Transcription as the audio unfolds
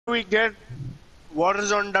We get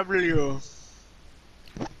Warzone W.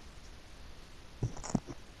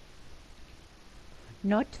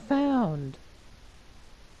 Not found.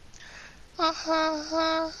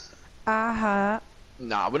 Aha.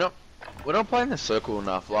 Nah, we're not playing the circle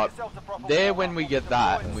enough. Like there, when we get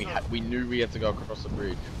that, and we knew we had to go across the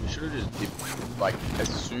bridge. We should have just dipped like as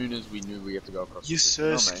soon as we knew we had to go across. You the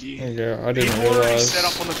bridge. Sirski. Yeah, I didn't People already realize. set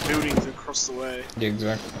up on the buildings across the way. Yeah,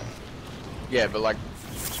 exactly. Yeah, but like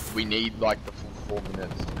we need like the full 4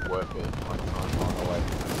 minutes to work it. Like on the way.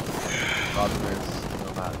 5 minutes,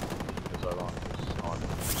 no matter. Because I like this on.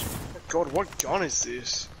 God, what gun is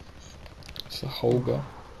this? It's a Holger.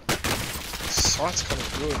 This sight's kind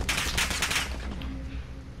of good.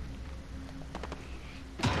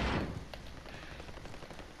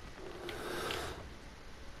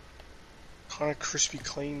 Kind of crispy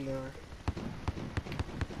clean though.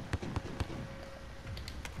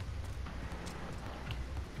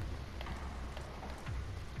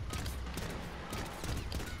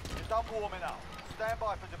 You're done warming up. Stand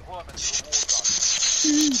by for deployment to the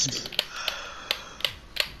war zone.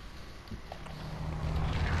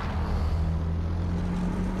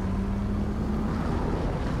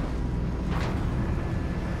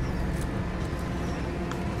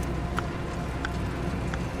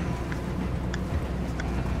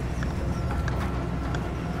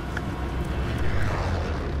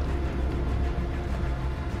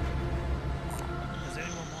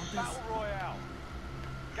 Battle Royale.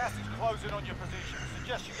 Gas is closing on your position.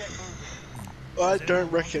 Suggest you get moving. I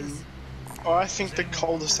don't reckon. I think the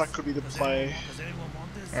cul-de-sac could be the play.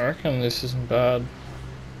 I reckon this isn't bad.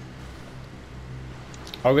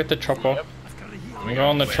 I'll get the chopper. Yep. I'm going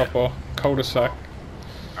on the chopper. Cul-de-sac.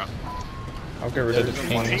 I'll get rid of the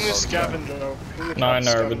Ping the pings. scavenger. Ping the No, I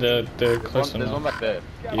know, but scavenger. they're close There's one enough. back there.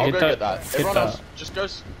 You I'll hit go that, get that. hit Everyone that. else, just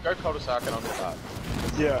go cul-de-sac and I'll get that.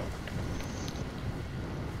 Yeah.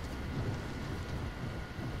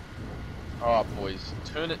 Alright boys,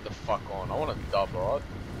 turn it the fuck on. I want a dub, alright?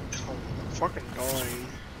 I'm fucking dying.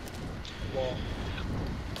 Well,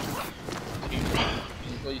 Can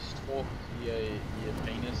you please talk to your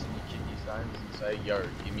penis and your kidney stones and say, yo,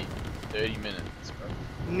 give me 30 minutes,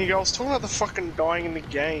 bro. nigga, I was talking about the fucking dying in the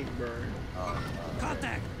game, bro.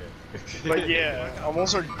 Contact. Okay. But yeah, I'm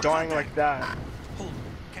also dying like that. Hold.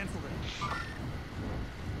 Cancel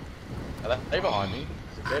that. Are they behind me?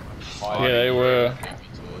 They're behind Yeah, me. they were.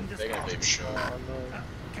 They're gonna beat me to it. I know.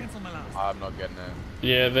 Cancel my last. I'm not getting it.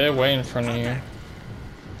 Yeah, they're way in front of you.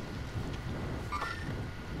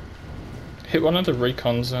 Hit one of the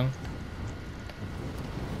recons then.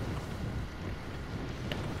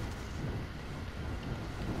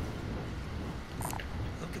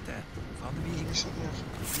 Look at that. Found the vehicle.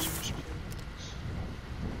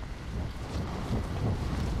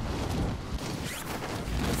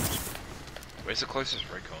 Where's the closest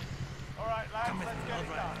recon? Alright, lads, Come with let's me, get I'll it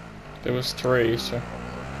drive. done. There was 3, so.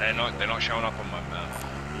 They're not showing up on my map.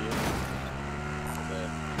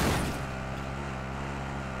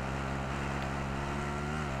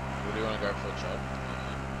 What do you want to go for, Chad?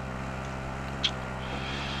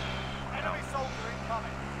 Enemy soldier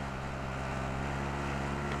incoming.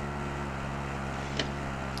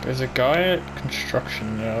 There's a guy at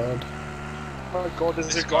construction yard. Oh my god, there's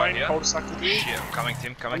This a guy guy in here? cul-de-sac with you. Shit, I'm coming,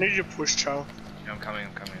 Tim, I coming. need you to push, Chow. Yeah, I'm coming.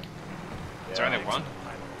 Is Yeah. there only one?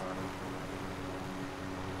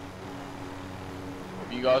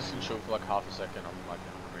 If you guys can shoot for like half a second, I'm like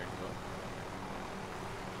ready to go.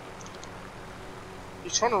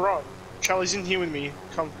 He's trying to run. Charlie's in here with me.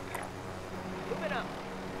 Come.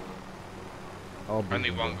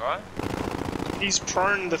 Only one guy? He's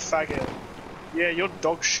prone the faggot. Yeah, you're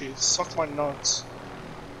dog shit. Suck my nuts.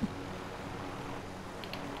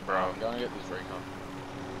 Bro, I'm going to get this recon.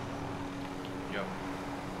 yo.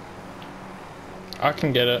 I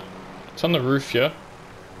can get it. It's on the roof, yeah?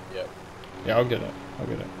 Yep. Yeah, I'll get it. I'll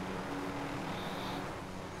get it.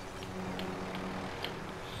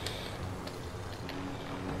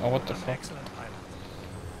 Oh, what the fuck? Excellent pilot.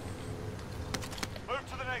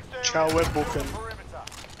 Move to the next area. Chow, we're Secure the booking. perimeter.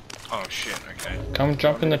 Oh shit, okay. Come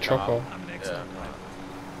jump in the chopper. I'm an Yeah. excellent pilot.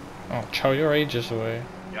 Oh, Chow, you're ages away.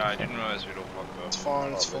 Yeah, I didn't realize we'd all fucked It's up.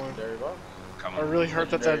 fine, it's Oh, fine. legendary buff? Come I on. really hurt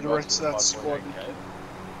that Legendary the buff rest for of that squad. 5.8k.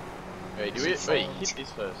 Wait, do it. It's Wait, fine. hit this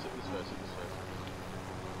first. Hit this first.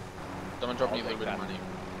 Someone drop me a little bit of money.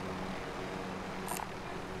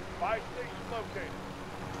 Buy station located.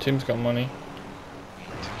 Tim's got money.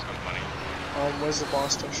 Tim's got money. Where's the bar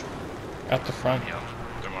station? At the front. Yeah,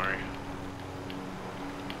 don't worry.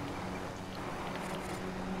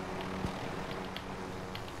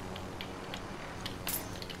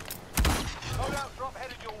 Loadout drop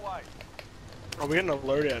headed your way. I'll we're getting a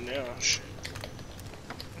loadout now. Shit.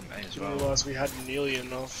 May as Didn't well. realise we had nearly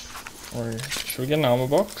enough. Or should we get an armor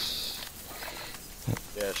box?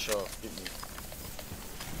 Yeah, sure. Hit me.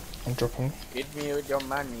 I'm dropping. Hit me with your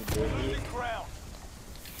money, baby. Losing ground.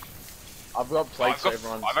 I've got plates for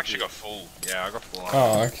everyone. I've actually got full. Yeah, I got full.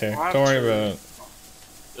 Oh, okay. I have Don't worry two. about it.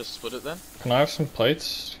 Just split it then. Can I have some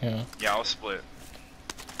plates? Yeah. Yeah, I'll split.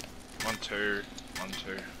 1, 2, 1,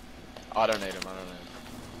 2. I don't need them. I don't need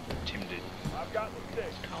them. Tim did. I've got the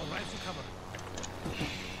stick. I'll rifle cover.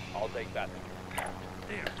 I'll take that.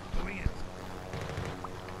 There, going in.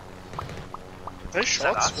 They Was that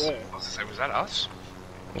shots us? where? I was gonna say, was that us?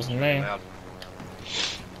 Wasn't me. Loud.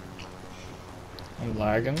 I'm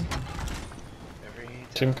lagging. Every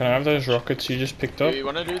Tim, can I have those rockets you just picked up? Do you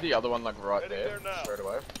want to do the other one like right Heading there, there now. straight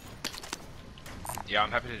away? Yeah,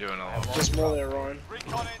 I'm happy to do another one. There's more there, Ryan.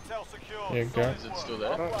 Recon intel secure. Yeah, go. Is it still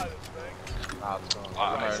there? don't- Nah, it's gone.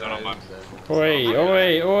 Ah, it's not on my- Oi,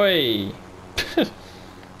 oi, oi!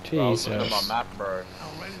 Bro, I was looking at my Jesus. map, bro.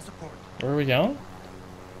 I'll ride in support. Where are we going?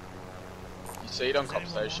 You see it on Does Cop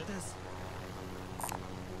anyone want Station? this?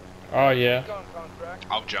 Oh, yeah. Gun contract.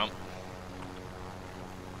 I'll jump.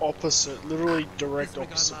 Opposite, literally direct This we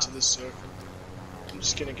got opposite to last. this circle. I'm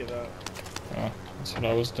just gonna get that. Oh, that's what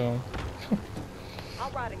I was doing.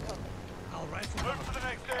 I'll ride and cover. I'll rifle Move to cover. the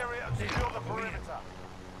next area and secure the perimeter.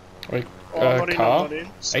 Wait, Oh, I'm not in, I'm car? not in.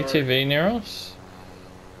 Sorry. ATV near us?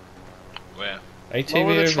 Where? Lower ATV the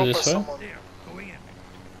over chopper, this way? someone. There, going in.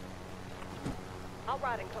 I'll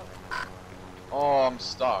ride and cover. Oh, I'm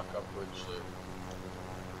stuck. I've literally.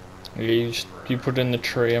 Yeah, you put it in the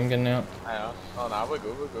tree, I'm getting out. Hang on. Oh no, we're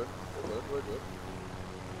good. We're good. We're good. We're good.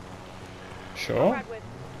 I'll Sure? ride with.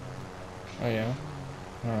 Oh, yeah.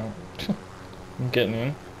 Alright. I'm getting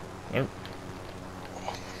in. Nope.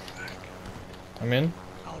 I'm in.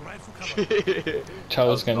 I'll rifle cover. Taylor's That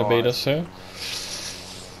was going to beat nice. us here.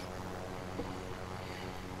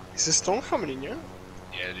 Is the storm coming in yet?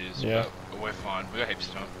 Yeah, it is. Yeah. But we're fine. We got heaps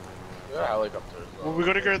of time. We got a helicopter as well. Well, we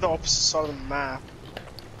gotta go to the opposite side of the map.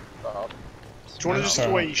 Up. Do you wanna just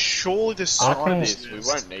Sorry. wait? Surely the I reckon silence This, we is-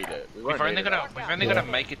 won't need it. We won't We've only need gotta, it. we've only Yeah. gotta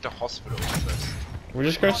make it to hospital first. We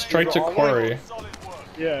just go straight to I wanna- quarry. Solid work.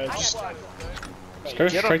 Yeah, I just got Let's go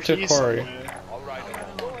get straight up to here quarry. somewhere. I'll ride it.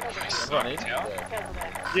 Everyone in? Yeah. Yeah. Cancel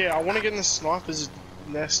that. Yeah, I wanna get in the sniper's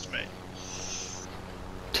nest,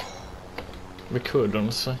 mate. We could,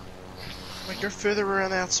 honestly. Like, go further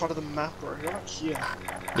around the outside of the map, bro. You're not here.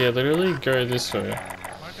 Yeah, literally go this way. Mark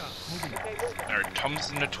out. Moving. Okay, move. No,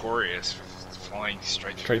 Tom's notorious for flying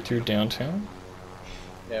straight through. Straight through downtown.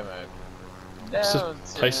 Yeah, mate. It's a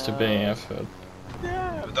place to be, I've heard.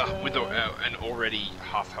 With an already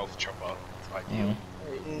half health chopper. It's ideal. Mm.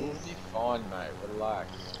 Hey, we'll be fine, mate. Relax.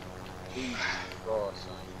 Jesus Christ,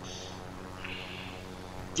 mate.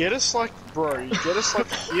 Get us like, bro, get us like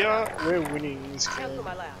here. We're winning this Cancel game.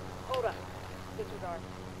 my lap. Hold up. Disregard.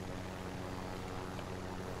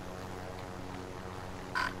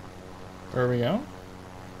 Where are we going?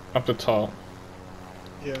 Up the top.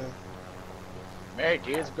 Yeah. Mate,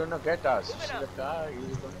 he's gonna get us. You see the car?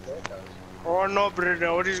 He's gonna get us. Oh no,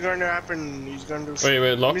 brother, what is going to happen? He's going to. Wait,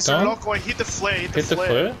 Mr. lockdown? Lockway, hit the flare, hit Hit the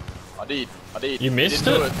flare? I did. I did. You missed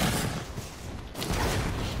Didn't do it?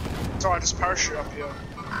 It's alright, just parachute up here.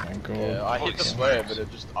 Oh my god. Yeah, I hit the Okay. flare, but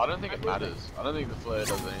it just. I don't think it matters. I don't think the flare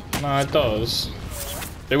does anything. No, it does.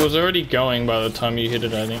 It was already going by the time you hit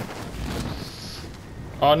it, I think.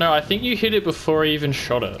 Oh no, I think you hit it before I even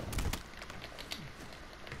shot it.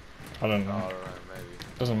 I don't I know. don't know, maybe.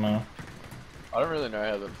 Doesn't matter. I don't really know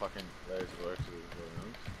how the fucking flares work. To be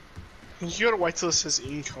honest. You gotta wait till it says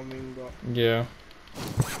incoming, but. Yeah.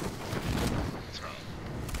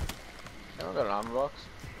 Anyone got an armor box?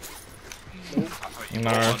 I thought you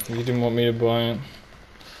No, got one. you didn't want me to buy it.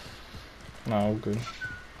 No, all good.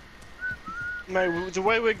 Mate, the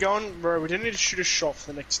way we're going, bro, we don't need to shoot a shot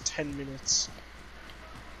for the next 10 minutes.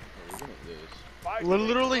 Yeah, we're gonna do this. We'll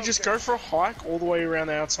literally just go for a hike all the way around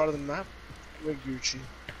the outside of the map. We're Gucci.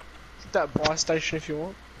 Hit that buy station if you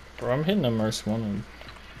want. Bro, I'm hitting the most wanted.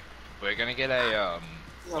 We're gonna get a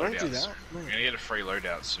No, don't do loadout that. soon. No. We're gonna get a free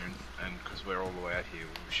loadout soon, and because we're all the way out here,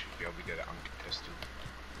 we should be able to get it uncontested.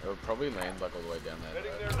 It'll probably land like all the way down there.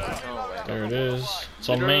 Heading though. there now. It's not land There up. it is. It's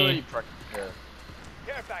on Literally me. Yeah.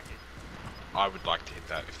 Care package. I would like to hit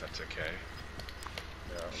that if that's okay.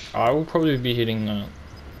 I will probably be hitting that.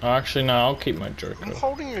 Oh, actually, no, I'll keep my I'm Joker.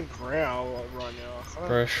 holding a growl right now. I can't-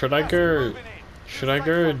 Bro, should I Gas go... moving in. Should I Safe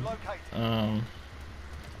go... zone located.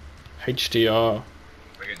 HDR?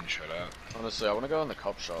 We're getting shot at. Honestly, I want to go in the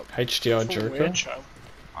cop shop. HDR From Joker? where, chap?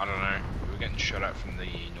 I don't know. We're getting shot at from the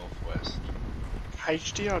northwest.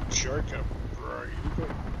 HDR Joker, bro. You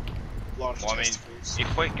got... large Well, I mean, testicles.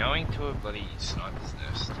 if we're going to a bloody sniper's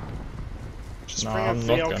nest, Just No, bring a I'm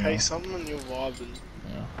not VLK gonna. something and you're vibing.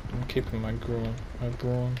 Yeah, I'm keeping my brawn.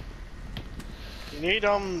 You need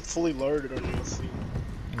fully loaded on your thing.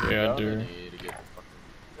 Yeah, I do. Need to get the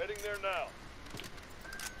fucking... Heading there now.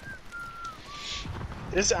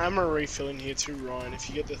 There's ammo refill in here too, Ryan. If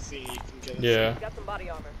you get the thing, you can get Yeah. Got some body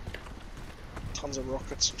armor. tons of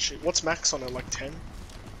rockets and shit. What's max on it? Like 10?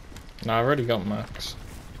 No, I've already got max.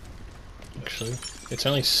 Actually, it's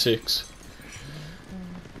only 6.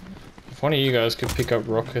 If one of you guys could pick up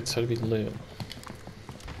rockets, that'd be lit.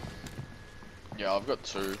 Yeah, I've got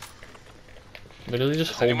 2. Literally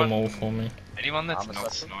just Does hold them anyone- all for me. anyone that's Armor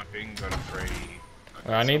not satchel? sniping got a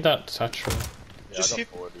free. I need that satchel. Yeah, Just I got hit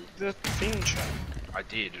 40. the thing, chat. I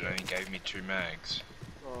did. It only gave me 2 mags.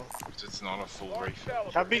 Oh. So it's not a full refill.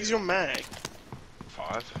 How big's your mag?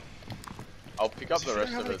 5. I'll pick up If the you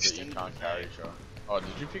rest have of an it that you extended can't carry, Sean. Oh, did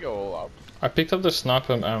you pick it all up? I picked up the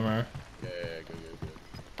sniper ammo. Yeah, good.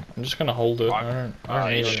 I'm just gonna hold it. I don't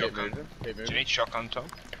need yeah, it. sure. Keep moving. Keep Do you moving. need shotgun, Tom?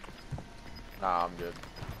 Nah, I'm good.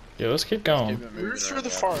 Yeah, let's keep Keep going. it moving Move through around the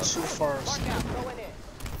forest, through the forest. Mark out, going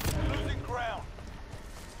in. Losing ground.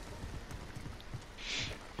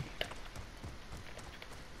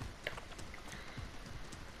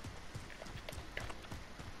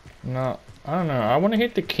 No, I don't know. I want to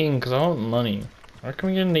hit the king because I want money. I reckon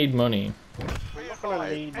we're gonna need money. We're not gonna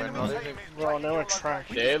need we're money. not even- Well, no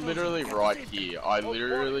attract. They're literally right here. I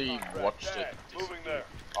literally watched it. Moving there.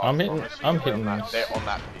 I'm hitting. promise I'm you, hitting they're this. They're on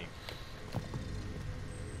that thing.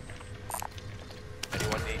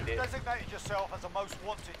 Anyone need it? Designated yourself as a most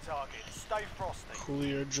wanted target. Stay frosty.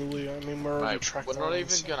 Coolio, Julia. I mean, we're already Mate, tracked we're not on, even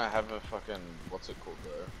so- gonna have a fucking... What's it called,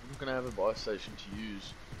 bro? We're not gonna have a buy station to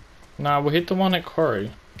use. Nah, we'll hit the one at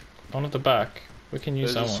Quarry. One at the back. We can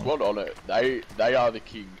use There's a that one. squad on it. They are the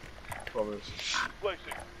king. Promise.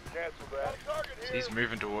 Placing. Cancel that. Target here. He's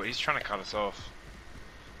moving toward. He's trying to cut us off.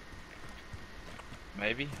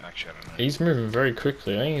 Maybe? Actually, I don't know. He's moving very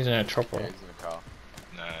quickly. I think he's in a chopper. Yeah, he's in the car.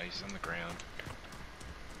 No, he's on the ground.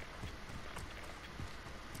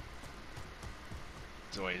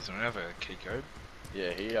 So wait, does anyone have a key code?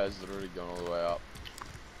 Yeah, he has literally gone all the way up.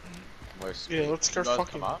 Where's Yeah, let's go you guys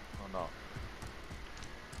fucking- come up or not?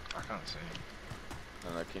 I can't see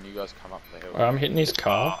him. No, can you guys come up the hill? I'm hitting his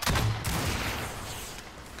car.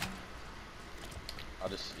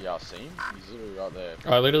 I see him. He's literally right there.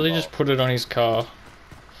 I literally Oh. just put it on his car.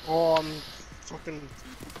 Oh, I'm fucking.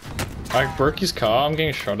 I broke his car. I'm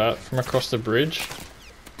getting shot at from across the bridge.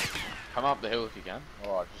 Come up the hill if you can.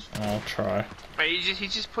 Alright, just... I'll try. Wait, he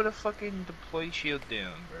just put a fucking deploy shield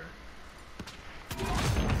down, bro.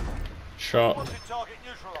 Shot. Wanted target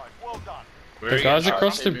neutralized. Well done. Where The are you guys going?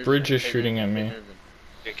 across Keep the moving, bridge is keep shooting at moving, me. keep moving.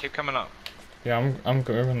 Yeah, keep coming up. Yeah, I'm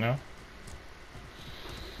going now.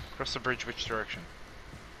 Across the bridge, which direction?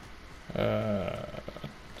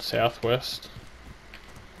 Southwest.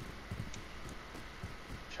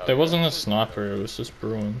 Charlie, There wasn't a guys. sniper. It was just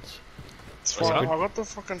Bruins. It's What's fine. up? I got the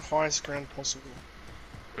fucking highest ground possible.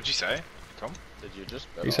 What'd you say, Tom? Did you just...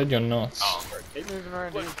 He said you're nuts. Oh, Keep moving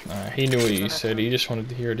around here. He knew what you said. He just wanted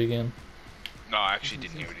to hear it again. no, I actually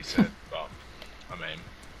didn't hear what he said, but I mean,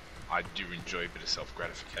 I do enjoy a bit of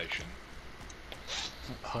self-gratification.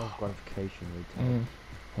 Self-gratification, Mm.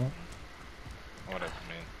 Whatever,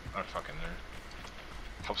 man. I don't fucking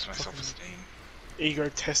know. Helps my self-esteem. Ego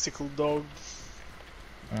testicle dog.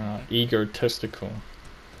 Ego testicle.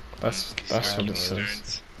 That's what it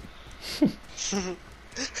says. Come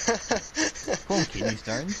on, kidney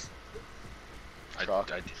stones. I Truck,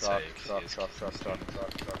 did truck, say truck, yes. truck, truck, truck,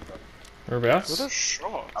 truck, truck. Whereabouts? What a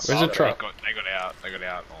shot. Where's the Above it. truck? They got out. They got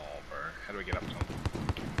out. Oh, bro. How do we get up, Tom?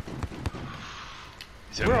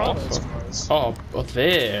 Is there Where are more? those guys? Oh,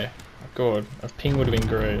 there. God, a ping would have been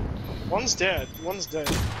great. One's dead. One's dead.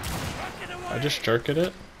 I just stroke at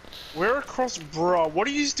it. We're across, bro. What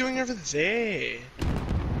are you doing over there?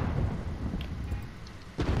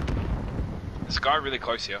 There's a guy really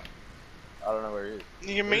close here. I don't know where he is.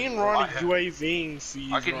 You me and Ryan are UAVing for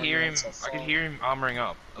you. I could right hear now, him. so I far. could hear him armoring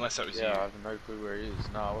up. Unless that was Yeah, I have no clue where he is.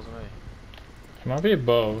 No, it wasn't me. He might be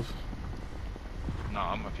above. you. No,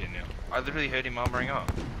 I'm up here now. I literally heard him armoring up.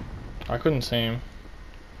 I couldn't see him.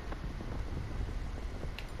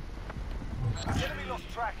 Enemy lost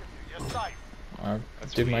track of you. You're safe. I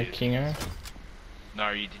That's did my weird. kingo. No,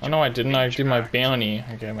 you did. Oh no, I didn't. I did my track. bounty.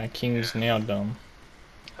 Okay, my king's now done.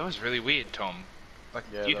 That was really weird, Tom. Like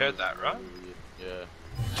Yeah, you heard was that, right? really weird. Yeah.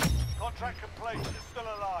 Contract complete. You're still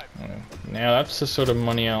alive. Now that's the sort of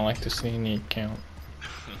money I like to see in the account.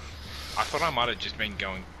 I thought I might have just been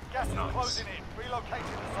going. Gas is Nice. closing in. Relocating the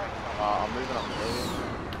safe zone. I'm moving up the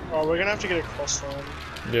hill. Oh, we're gonna have to get a cross line.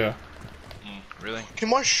 Yeah. Really? Can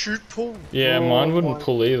my shoot pull? Yeah, Oh mine wouldn't my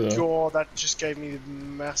pull either. God, that just gave me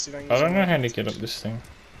massive anxiety. I don't know how to get up this thing.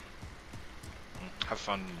 Have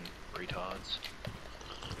fun, retards.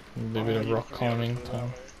 A bit of rock climbing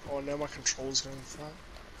time. Oh, now my control's going flat.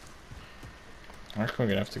 I reckon we're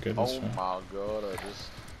gonna have to go this Oh way. my god, I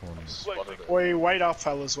just spotted it. Wait up,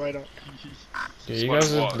 fellas, wait up. Yeah, you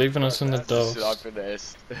guys are What? leaving us in the dust. Sniper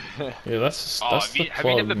nest. Yeah, that's Oh, the have you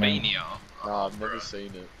plug, never man. been here? Nah, I've never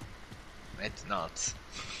seen it. It's nuts.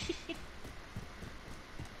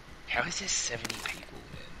 How is there 70 people,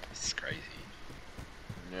 man? This is crazy.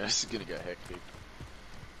 Yeah, this is gonna get hectic.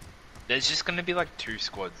 There's just gonna be like 2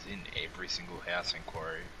 squads in every single house in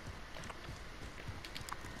Quarry.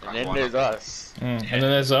 And then there's us. And then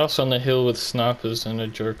there's us on the hill with snipers and a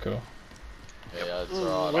Joker. Yeah, that's Ooh,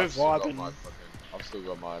 alright. we're I've still got vibing. my I've still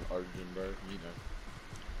got my origin, bro. You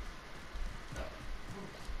know.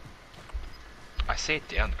 I see a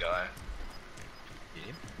down guy. Hit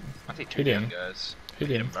him? I see 2 Hit down him. guys. Hit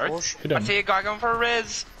him. Both? Hit I him. see a guy going for a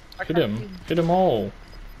res! Hit him. Hit them all.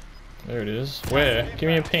 There it is. Where? Give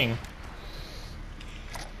me a ping.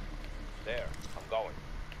 There, I'm going.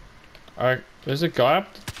 Alright, there's a guy up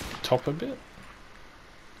top a bit.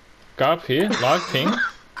 Guy up here, live ping.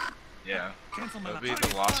 Yeah. That'll be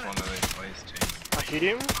the last one of these plays too. I hit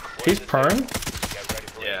him. He's prone.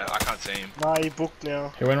 Yeah, I can't see him. Nah, he booked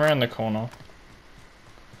now. He went around the corner.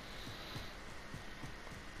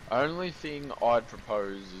 Only thing I'd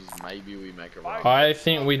propose is maybe we make a run. I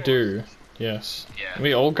think we do. Yes. Yeah.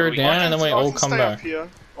 We all go We- down and then we I all can come stay up back. here.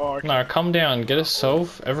 Oh, okay. No, come down. Get a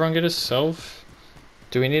self. Everyone get a self.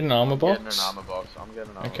 Do we need an armor Getting an box? armor box. I'm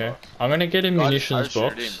getting an armor Okay. box. I'm gonna get a Guys, munitions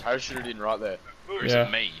parachute box. in. Parachute it in right there. Or is Yeah.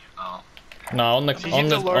 it me? Oh. No, on the He on hit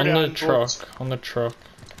the the on the loadout truck. box. On the truck.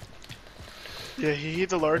 Yeah, he hit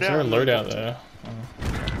the loadout. Is there a and loadout then- there?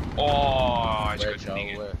 Oh, I Where, just got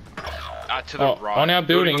Charles? it. Where? To the Oh, right. on our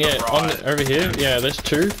building, on yeah. the On right. the, over here, yeah. There's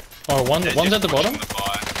 2. Oh, one's They're at just the bottom. pushing the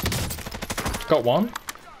fire. Got one.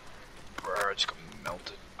 Bro, I just got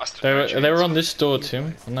melted. I stood They no were chance. on this door,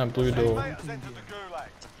 Tim. On that blue door. Teammates entered the gulag.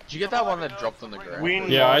 Did you get that one that dropped on the ground? Win.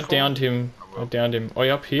 Yeah, I Michael. downed him. I downed him. Oh,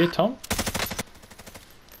 you up here, Tom?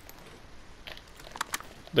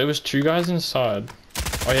 There was 2 guys inside.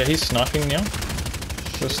 Oh yeah, he's sniping now.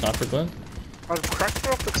 Got a sniper glint. I've cracked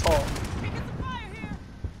him off the top.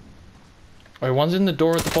 Oh, one's in the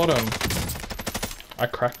door at the bottom. I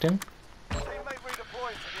cracked him. Teammate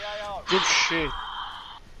redeployed to the AO. Good shit.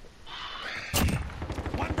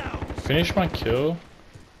 Finish my kill.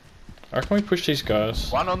 I reckon we push these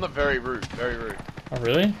guys. One on the very roof. Very roof. Oh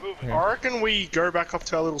really? Okay. I reckon we go back up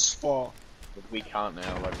to our little spot. But we can't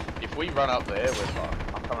now. Like, if we run up there, we're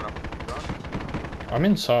fucked. I'm coming up with you, run. I'm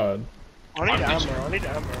inside. I need I'm ammo. I need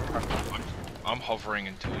ammo. I'm hovering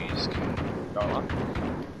until he's Go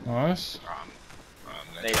on. Nice.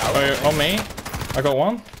 Need help. Oh, on me. I got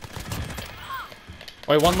one.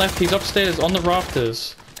 Wait, one left. He's upstairs on the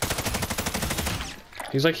rafters.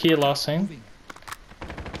 He's like here last scene.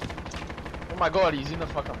 Oh my god, he's in the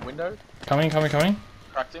fucking window. Coming.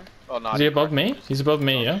 Cracked him. Oh no. Is he above me? He's above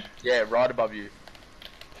me, yeah? Yeah, right above you.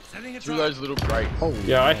 Through those little grates.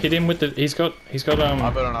 Yeah, I hit him with the. He's got I've got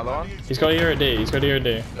another one. He's got EOD. He's got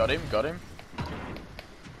EOD. Got him.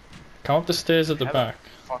 Come up the stairs at the How back. the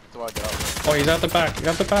fuck do I get up there? Oh, he's at the back. He's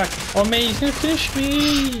at the back. Oh, mate, he's gonna finish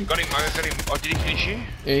me. Got him, I got him. Oh, did he finish you?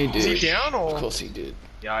 Yeah, he Is he down or? he did.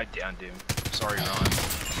 Yeah, I downed him. Sorry, Ryan.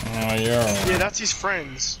 Oh, yeah. Yeah, that's his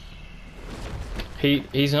friends.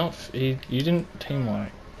 He's not. You didn't team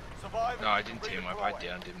wipe. Survivors No, I didn't team up. I redeployed.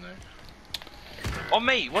 downed him though. On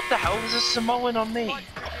me! What the hell is a Samoan on me?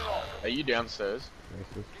 Are you downstairs?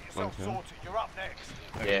 Get yourself sorted. You're up next.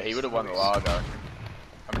 Yeah, he would have won the lager.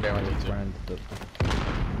 Coming down with you two.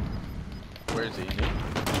 Where is he? Did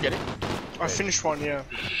you get him? I finished one, yeah.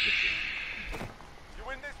 You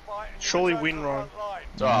win this fight and you Surely return to win, the Ron. front line.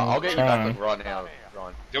 It's alright, I'll get you back Trying. like, right now,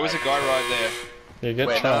 Ryan. There was a guy right there. Yeah, get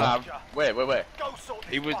Where? charged. Where? Go sort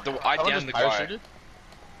He this was fucker the. I out. Someone downed the just guy. parachuted?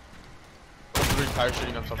 Through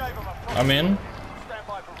parachuting on something. Gave him a front I'm in. Stand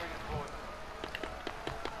by for redeployment.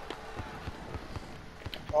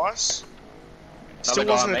 Nice. Still Another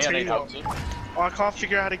guy on wasn't me, a I need team help up. too. I can't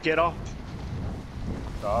figure out how to get up.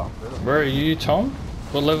 Oh, Where are you, Tom?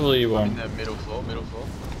 What level are you in on? the middle floor.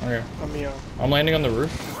 Okay. I'm here. I'm landing on the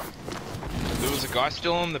roof. There was a guy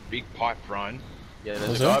still on the big pipe, Ryan. Yeah, there's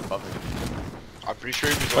Was a guy there? above me. I'm pretty sure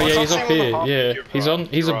he was Oh on. yeah, he's up something on the here. half- Yeah, You're he's right, on.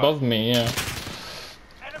 He's you're right. above me. Yeah.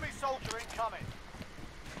 Enemy soldier incoming.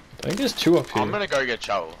 I think there's 2 up here. I'm gonna go get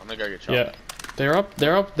Chubble. Yeah, they're up.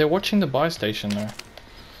 They're watching the buy station though.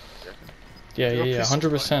 Yeah, They're up yeah, this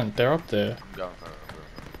 100%. They're up there. I'm going for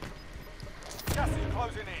it. Gas is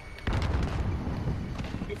closing in.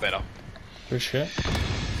 Better. Good shit.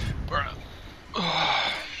 Alright.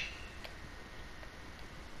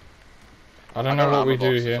 I don't know what we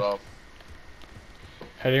do here. Well.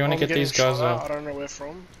 How do you want to I'm get getting these guys shot at, up? I don't know where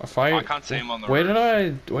from. If I can't see him on the Where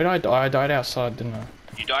roof. did I die? I died outside, didn't I?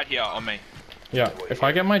 You died here on me. Yeah. If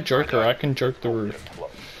I get my joker, I can joke the roof.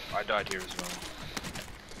 I died here as well.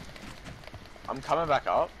 I'm coming back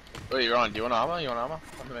up. Wait, you're on. Do you want armor? You want armor?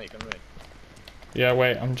 Come to me. Come to me. Yeah.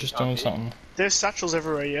 Wait. I'm just doing Okay. something. There's satchels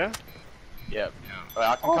everywhere, yeah? Yeah. Yeah. Wait,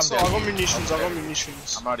 I can Also, come I down. got munitions, I got Okay.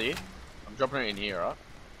 munitions. I'm right here. I'm dropping it in here, right?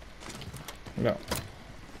 Yeah.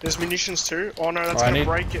 There's munitions too. Oh no, that's I gonna need.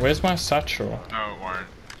 break it. Where's my satchel? No, it won't.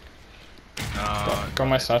 Got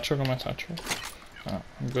my satchel. Got my satchel. Oh,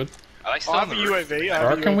 I'm good. Are they still I on have the a roof? UAV, I Or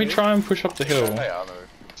have a can we UAV. try and push up the hill? They are though.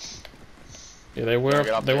 Yeah, they were. Can we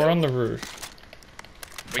get up They were there? on the roof.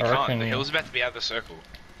 We I can't. reckon, The yeah. hill's about to be out of the circle.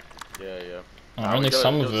 Yeah, yeah. Oh, No, we only gotta-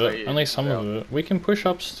 some we of gotta stay it. here. Only some Yeah. of it. We can push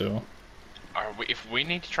up still. If we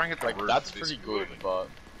need to try and get the Like roof, that's of this pretty good, building. but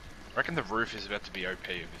I reckon the roof is about to be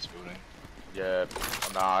OP of this building. yeah,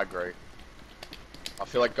 nah, I agree. I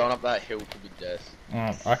feel like going up that hill could be death.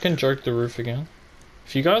 I can jerk the roof again.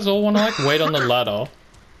 If you guys all want to like wait on the ladder,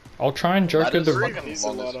 I'll try and jerk at Ladder's the roof. roof. fucking Is a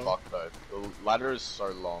long as ladder. fuck though. The ladder is so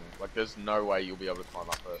long. Like there's no way you'll be able to climb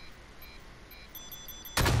up it.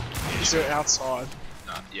 Is it outside?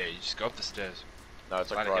 No, yeah, you just go up the stairs. No,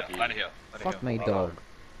 it's like Ladder right here, here. ladder here, ladder Fuck here. my dog.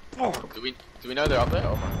 Do we know they're up there?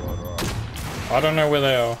 Oh my god, alright. I don't know where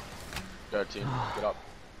they are. Go team, get up.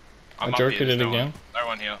 I'm I up jerked here, it there's no again. one. No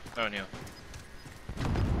one here, no one here.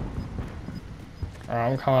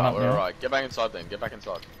 Alright, I'm coming up We're now. alright. Get back inside then. Get back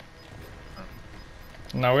inside.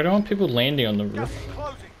 No, we don't want people landing on the roof. Gas is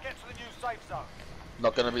closing. Get to the new safe zone.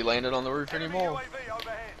 Not gonna be landed on the roof Enemy anymore. UAV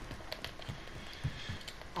overhead.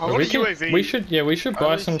 I got a We can. UAV. We should. Yeah, we should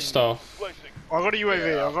buy some stuff. I got a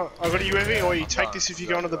UAV. Yeah. I got a UAV. Or you take No, this if you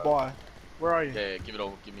no, go into the no. buy. Where are you? Yeah, give it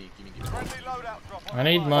all. Give me. Friendly loadout drop on I the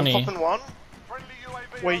need way. I'm money. popping one. Friendly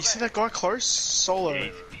UAV Wait, you see overhead. that guy close? Solo. Yeah,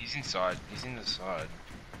 he's inside. He's in the side.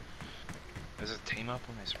 There's a team up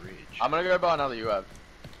on this ridge. I'm gonna go buy another UAV.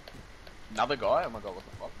 Another guy? Oh my god, what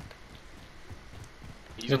the fuck?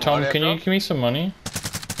 He's Yeah, on the Tom, loadout can you drop. give me some money?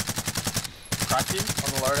 Cracked him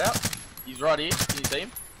on the loadout? He's right here. Can you see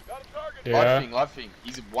him? Got a target. Yeah. Live thing.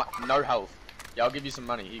 He's no health. Yeah, I'll give you some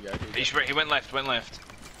money. Here you go. He went left, went left.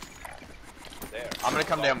 I'm gonna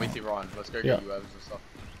come down with you, Ryan. Let's go Yeah. get UAVs and stuff.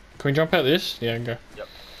 Can we jump out this? Yeah, go. Yep.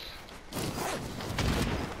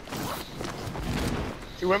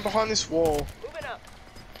 He went behind this wall. Moving up.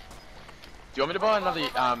 Do you want me to buy another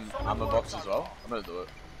armor box as well? I'm gonna do it.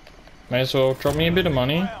 May as well drop me a bit of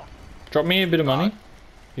money. Drop me a bit of money.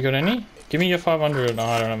 You got any? Give me your 500. No,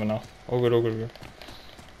 I don't have enough. All good, all good, all good.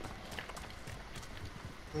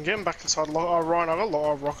 I'm getting back inside. Ryan, I got a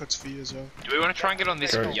lot of rockets for you as well. Do we want to try and get on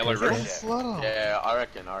this Go, yellow go, go. roof? Yeah, I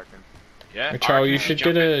reckon. Yeah. Mitchell, I reckon you we should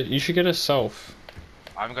jump get in. a. You should get a self.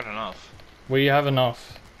 I haven't got enough. We have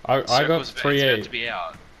enough. I got Circle's It's about 3-8. to be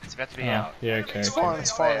out. It's about to be Oh, out. yeah, okay. It's fine,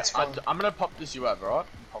 it's fine, it's fine. I'm gonna pop this UAV, right? I'm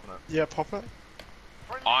popping it. Yeah, pop it.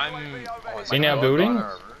 Friendly I'm- UAV overhead. it's In our Oh, building?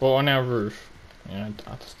 no. Or on our roof? Yeah,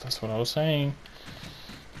 that's what I was saying.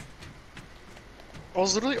 I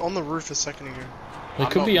was literally on the roof a second ago. He I'm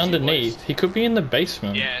could not be with you, underneath. boys. He could be in the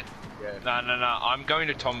basement. Yeah. Yeah. No. I'm going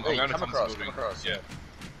to Tom. Hey, I'm going to come Tom's across, building. come across. Yeah.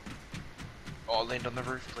 Oh, land on the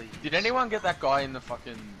roof, please. Did anyone get that guy in the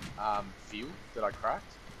fucking field that I cracked?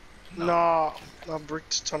 Nah, I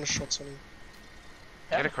bricked a ton of shots on him.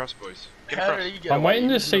 Get across, boys. Get How across. did he get I'm away? waiting He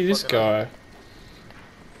to was in see the this fucking- guy.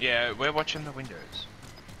 Yeah, we're watching the windows.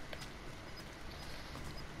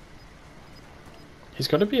 He's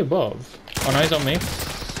got to be above. Oh no, he's on me.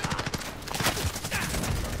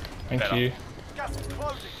 Thank Better. you. Gas is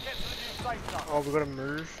closing. Get to the new safe zone. Oh, we gotta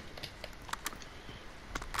move.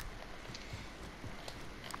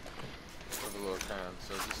 Have a look, hang on.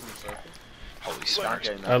 So is this in the circle? Holy Aren't smokes.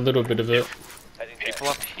 getting A that. little bit of it. People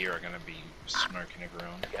up here are going to be smoking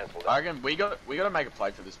everyone. I reckon we gotta make a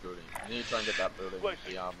play for this building. We need to try and get that building. The what's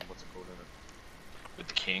it called in it? With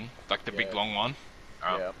the king. Like the big Yeah. long one.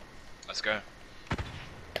 Alright, Yeah. let's go.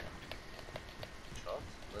 Shots?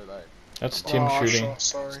 Where are they? That's Tim Oh, shooting. shot,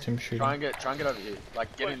 sorry. That's Tim shooting. Try and get over here.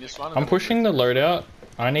 Like get in this one. and I'm then we'll pushing move. the loadout.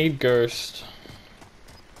 I need Ghost.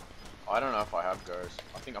 I don't know if I have Ghost.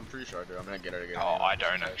 I'm pretty sure I do. I'm gonna get it again. Oh, I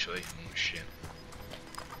don't actually. Oh, shit.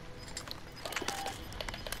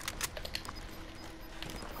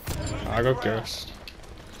 I got Ghost.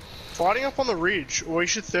 Fighting up on the ridge, or we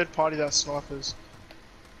should third party that snipers.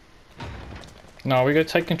 No, we gotta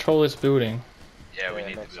take control of this building. Yeah, we Yeah,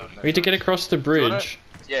 need the makes building. sense. We need to get across the you wanna- bridge.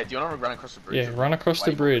 Yeah, do you wanna run across the bridge? Yeah, run across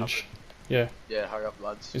the Way more bridge. covered. Yeah, hurry up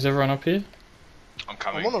lads. Is everyone up here? I'm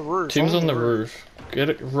coming. I'm on the roof. Tim's I'm on the roof. Get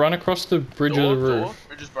it. Run across the bridge of the roof.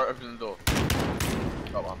 We just open the door.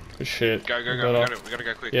 Got one. Good shit. Go, go, We go. better- We gotta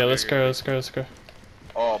go quick. Yeah, Go, let's go, go. quick. Let's go. Let's go.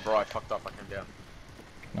 Oh, bro, I fucked up. I came down.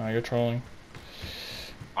 No, you're trolling.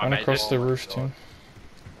 I Run made across it. the Oh my roof, God. Tim.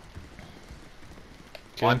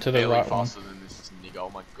 Get I'm into the barely right one. faster than this nigga. Oh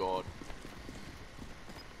my god.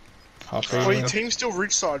 Halfway. Wait, in. team still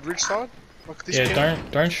ridge side. Like this. Yeah,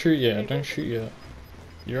 camp? don't shoot yet. Don't shoot yet.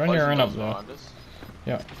 You're on Close your the own doors up there. behind us.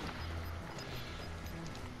 Yeah.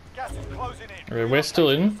 Gas is closing in. Okay, we're still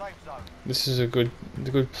in. Safe zone. This is a good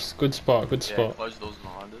spot. Good Yeah, spot. close the doors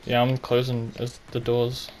behind us. Yeah, I'm closing the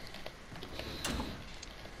doors.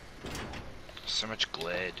 So much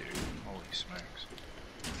glare, dude. Holy smokes.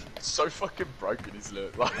 It's so fucking broken, isn't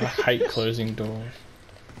it? I Like, hate closing doors.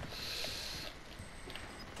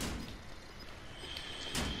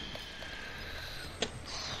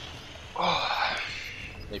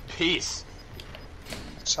 they piss.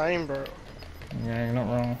 Same, bro. Yeah, you're not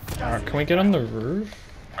wrong. Alright, can we get on the roof?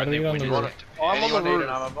 How do we get on the You want roof? it? I'm on the Anyone need roof. an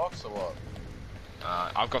armor box or what?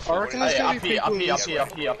 I've got I four. reckon Hey, there's gonna up be here, people up in here, up this here,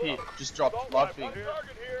 up here, up here. Just drop live thing.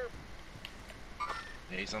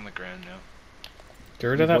 Yeah, he's on the ground now. Get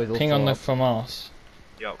rid of You boys that all ping on fall the off. from us.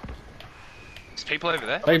 Yo. There's people over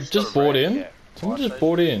there. They've just just got a bought raid, in. yeah. Someone Fire just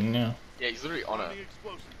bought in, yeah. Yeah, he's literally on it.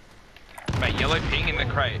 Mate, yellow ping in the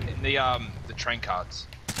crate, in the train carts.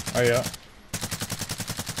 Oh yeah.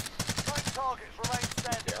 Train targets remain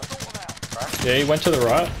standing. Sort them out. Yeah, he went to the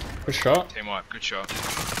right. Good shot. Team wipe, good shot.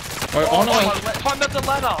 Oh no! Climb up the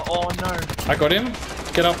ladder! Oh no! I got him.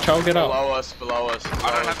 Get up, Charles, get up. Below us, below us. I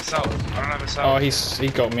don't have a cell. I don't have a cell. Oh, he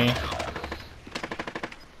got me.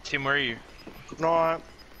 Tim, where are you? No, I'm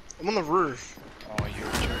on the roof. Oh, you're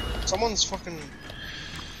a joke. Someone's fucking.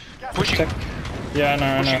 Pushing. Check. Yeah,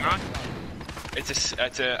 I Pushing, know. right? It's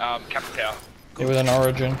a captain tower. It was an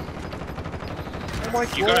origin. Oh my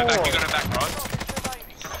god. You got it back, right? Targets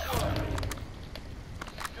remaining.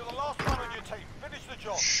 You're the last one on your team. Finish the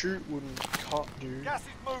job. Shoot wouldn't cut, dude. Gas is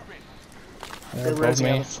moving. Yeah, They're above raising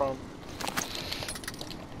out me. the front.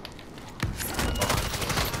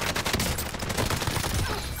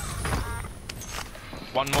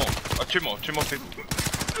 One more. Oh, two more people.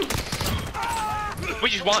 We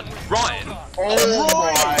just won. Ryan. Oh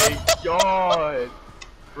my god!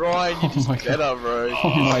 Ryan, you Oh just my better, bro. Oh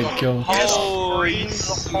my god. Holy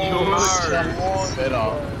smokes.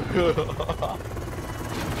 Better.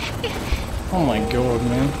 Oh my god,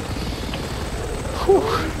 man.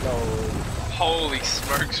 Holy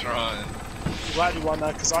smokes, Ryan. I'm glad you won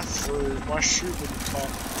that because I threw. My shoot wouldn't cut.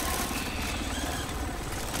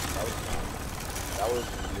 That was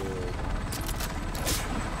good.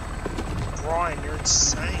 Brian, you're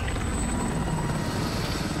insane.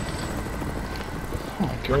 Oh my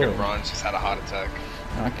Fucking god. Ryan's just had a heart attack.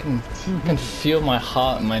 I can feel my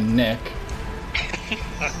heart in my neck.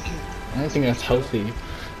 I don't think that's healthy.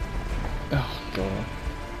 Oh god.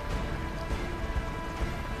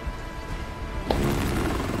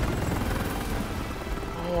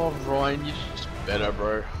 Oh, Ryan, you're just better,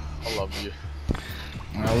 bro. I love you.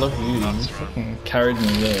 I love you. You fucking carried me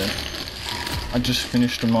there. I just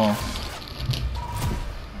finished them off.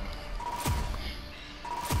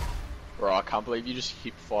 Bro, I can't believe you just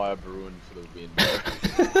hip fire Bruin for the win, bro.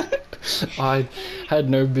 I had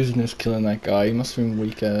no business killing that guy. He must have been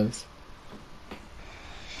weak as.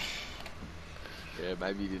 Yeah,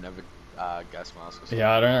 maybe you didn't have a gas mask or something.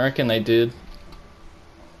 Yeah, I don't reckon they did.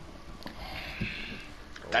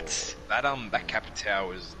 That captain tower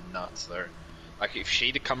was nuts though. Like if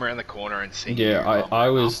she'd have come around the corner and seen Yeah, you, I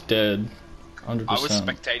was dead. 100%. I was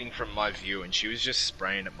spectating from my view and she was just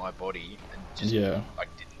spraying at my body and just Yeah. like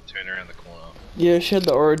didn't turn around the corner. Yeah, she had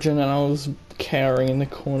the origin and I was cowering in the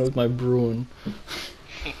corner with my Bruin.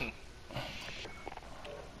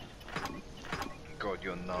 God,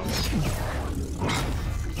 you're nuts. That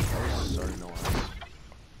was so nice.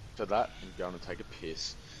 For that, I'm going to take a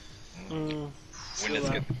piss. Winners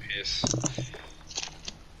get the piss.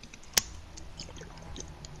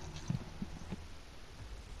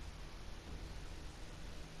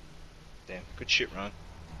 Damn, good shit, Ron.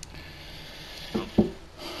 See you,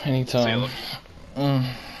 Anytime. look.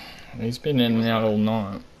 He's been in and out all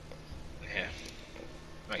night. Yeah.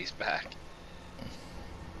 Oh, he's back.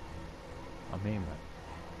 I'm here, mate.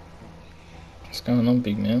 What's going on,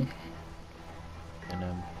 big man?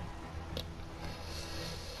 And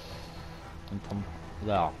Tom.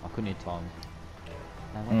 No, I couldn't hear Tom.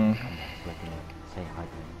 Now, why don't you come so I can say hi to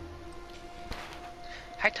him?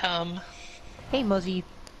 Hi, Tom. Hey, Muzzy.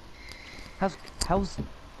 How's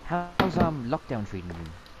lockdown treating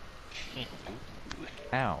you?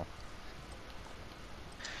 Ow.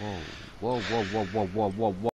 Whoa, whoa, whoa, whoa, whoa, whoa, whoa, whoa.